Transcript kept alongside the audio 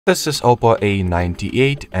This is OPPO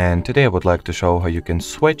A98 and today I would like to show how you can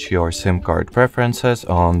switch your SIM card preferences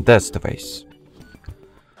on this device.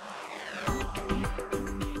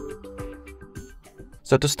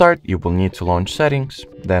 So to start, you will need to launch settings,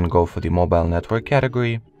 then go for the mobile network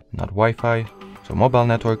category, not Wi-Fi, so mobile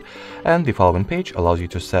network, and the following page allows you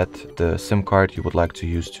to set the SIM card you would like to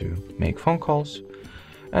use to make phone calls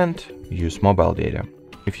and use mobile data.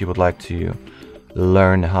 If you would like to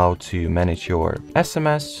learn how to manage your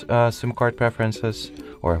SMS SIM card preferences,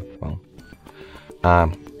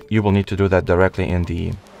 you will need to do that directly in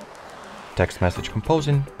the text message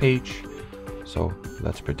composing page. So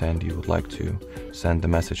let's pretend you would like to send the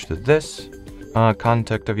message to this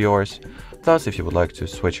contact of yours. Thus, if you would like to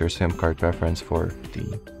switch your SIM card preference for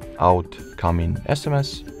the outcoming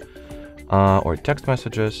SMS or text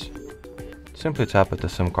messages, simply tap at the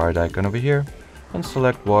SIM card icon over here and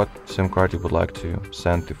select what SIM card you would like to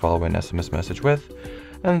send the following SMS message with.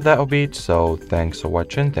 And that will be it. So thanks for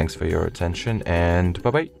watching, thanks for your attention, and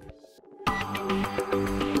bye bye.